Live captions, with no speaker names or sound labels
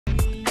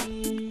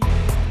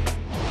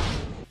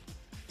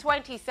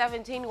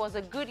2017 was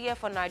a good year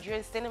for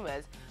Nigerian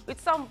cinemas,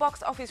 with some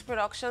box office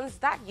productions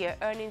that year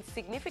earning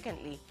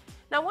significantly.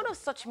 Now, one of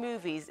such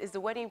movies is The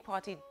Wedding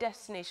Party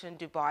Destination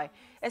Dubai,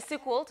 a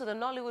sequel to the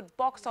Nollywood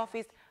box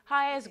office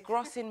highest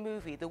grossing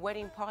movie, The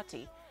Wedding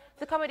Party.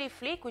 The comedy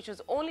flick, which was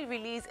only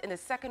released in the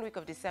second week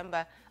of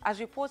December,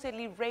 has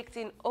reportedly raked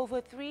in over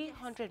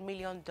 $300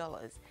 million.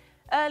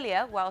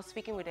 Earlier, while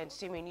speaking with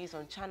Entertainment News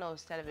on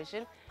Channels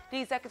Television, the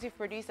executive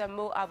producer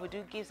Mo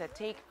Abudu gives a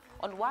take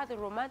on why the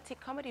romantic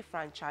comedy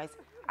franchise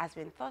has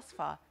been thus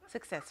far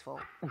successful.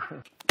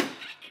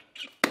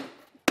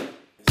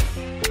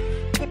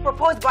 He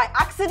proposed by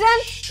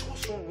accident? Shh,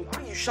 what's wrong?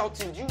 Why are you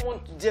shouting? Do you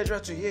want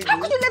Deirdre to hear you?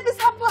 How could you let this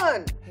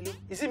happen? Hello?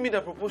 Is it me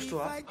that proposed to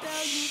her?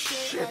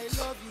 Shit.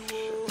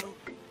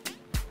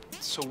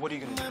 So what are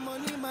you gonna do? My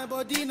money, my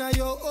body, now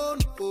your own,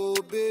 oh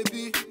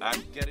baby.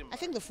 I'm getting. I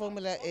think the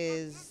formula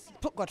is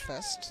put God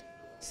first.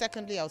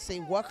 Secondly, I'll say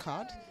work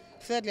hard.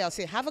 Thirdly, I'll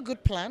say have a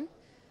good plan.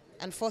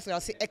 And fourthly, I'll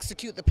say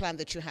execute the plan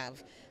that you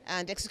have.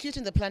 And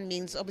executing the plan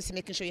means obviously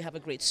making sure you have a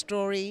great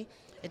story.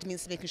 It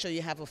means making sure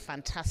you have a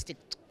fantastic,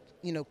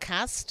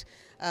 cast,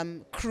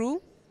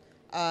 crew,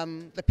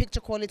 the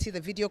picture quality,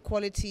 the video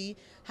quality,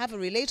 have a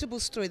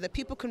relatable story that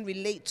people can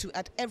relate to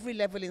at every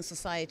level in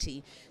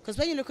society. Because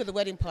when you look at The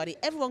Wedding Party,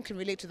 everyone can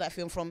relate to that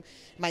film, from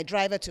my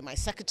driver to my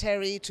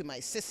secretary, to my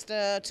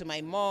sister, to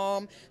my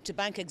mom, to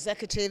bank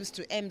executives,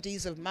 to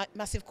MDs of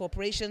massive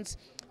corporations.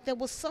 There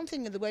was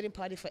something in The Wedding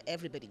Party for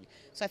everybody.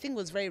 So I think it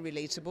was very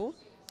relatable.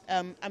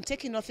 I'm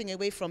taking nothing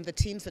away from the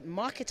teams that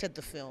marketed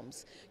the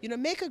films.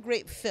 Make a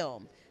great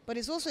film, but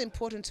it's also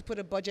important to put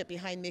a budget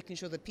behind making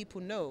sure that people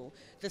know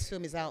this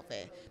film is out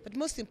there. But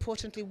most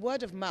importantly,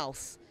 word of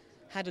mouth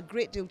had a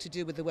great deal to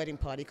do with The Wedding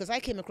Party, because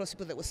I came across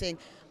people that were saying,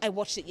 I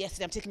watched it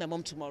yesterday, I'm taking my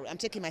mom tomorrow, I'm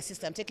taking my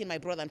sister, I'm taking my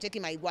brother, I'm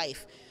taking my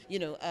wife.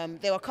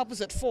 There were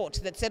couples at Fort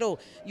that said, oh,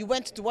 you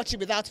went to watch it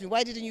without me,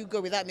 why didn't you go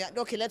without me?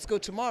 Okay, let's go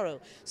tomorrow.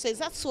 So it's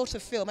that sort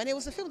of film, and it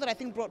was a film that I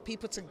think brought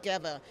people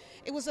together.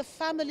 It was a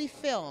family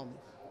film.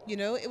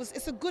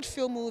 It's a good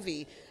film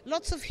movie,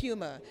 lots of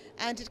humor,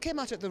 and it came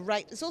out at the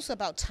right. It's also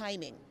about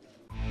timing.